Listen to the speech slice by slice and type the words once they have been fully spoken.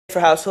For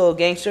Household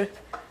Gangster,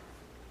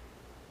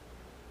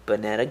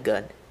 banana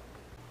gun.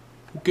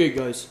 Okay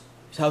guys,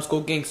 it's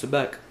Household Gangster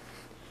back.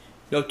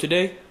 Now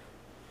today,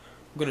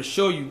 I'm gonna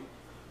show you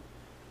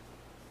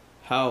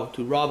how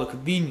to rob a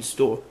convenience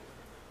store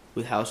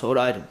with household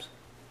items.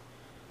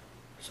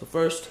 So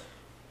first,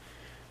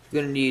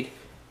 you're gonna need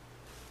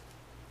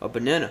a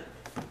banana.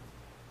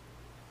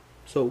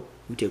 So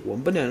we take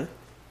one banana,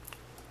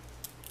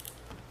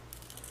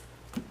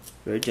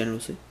 very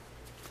generously.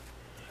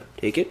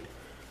 Take it.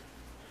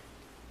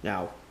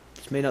 Now,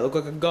 this may not look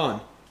like a gun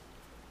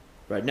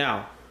right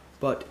now,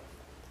 but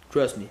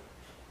trust me,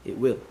 it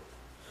will.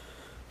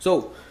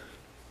 So,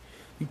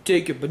 you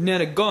take your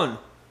banana gun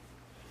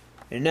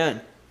and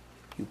then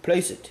you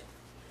place it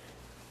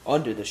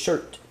under the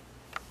shirt.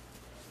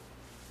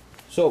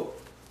 So,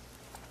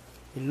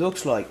 it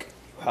looks like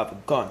you have a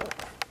gun.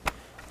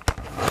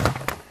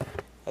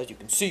 As you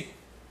can see,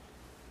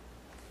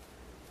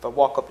 if I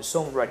walk up to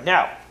someone right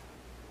now,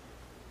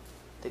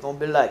 they're gonna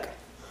be like,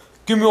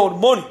 "Give me all the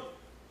money."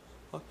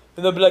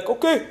 And they'll be like,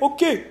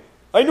 okay,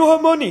 I don't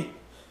have money.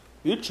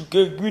 Bitch, you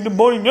can't give me the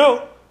money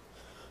now.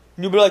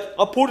 And you'll be like,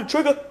 I pulled the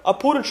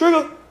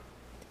trigger.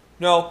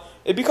 Now,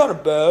 it'd be kind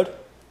of bad.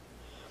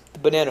 The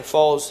banana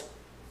falls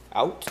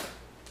out.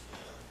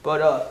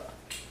 But,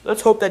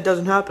 let's hope that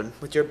doesn't happen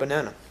with your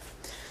banana.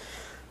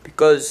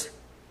 Because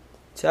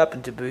it's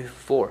happened to me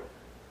before.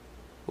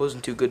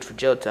 Wasn't too good for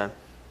jail time.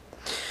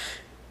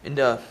 And,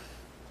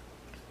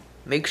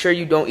 make sure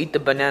you don't eat the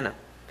banana.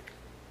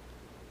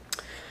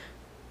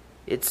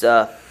 It's,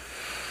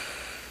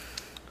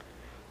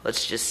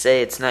 let's just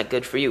say it's not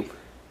good for you.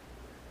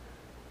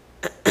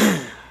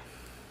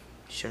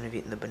 Shouldn't have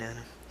eaten the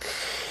banana.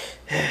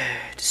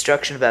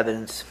 Destruction of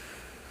evidence.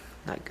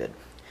 Not good.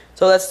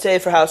 So let's say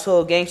for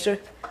Household Gangster,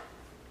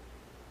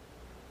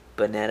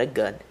 banana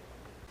gun.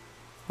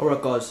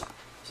 Alright guys,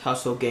 it's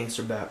Household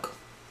Gangster back.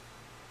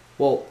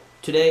 Well,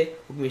 today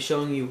we're going to be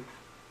showing you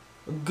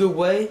a good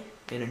way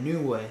and a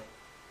new way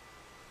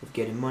of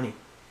getting money.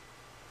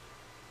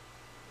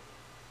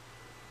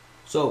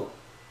 So,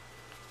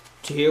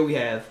 to here we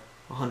have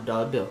a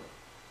 $100 bill.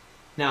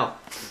 Now,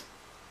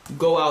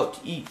 go out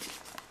to eat,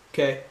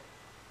 okay?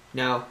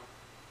 Now,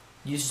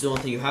 this is the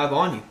only thing you have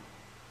on you.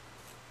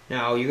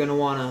 Now, you're going to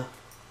want to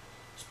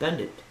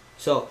spend it.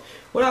 So,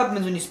 what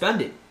happens when you spend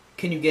it?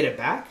 Can you get it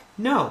back?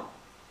 No.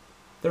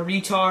 The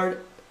retard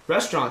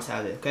restaurants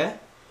have it, okay?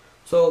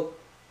 So,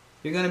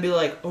 you're going to be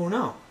like, oh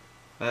no,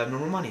 I have no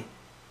more money.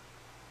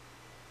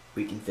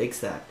 We can fix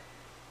that.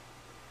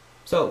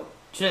 So,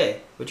 today,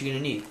 what you're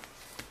going to need?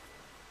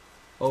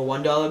 Oh,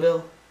 $1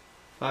 bill,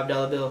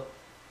 $5 bill,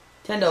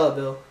 $10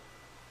 bill,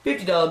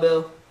 $50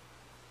 bill,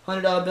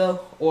 $100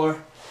 bill,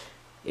 or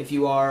if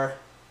you are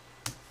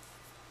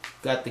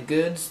got the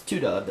goods,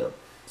 $2 bill.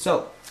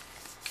 So,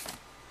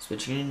 that's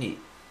what you're gonna need: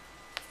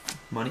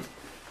 money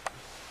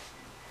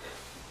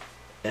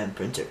and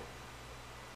printer.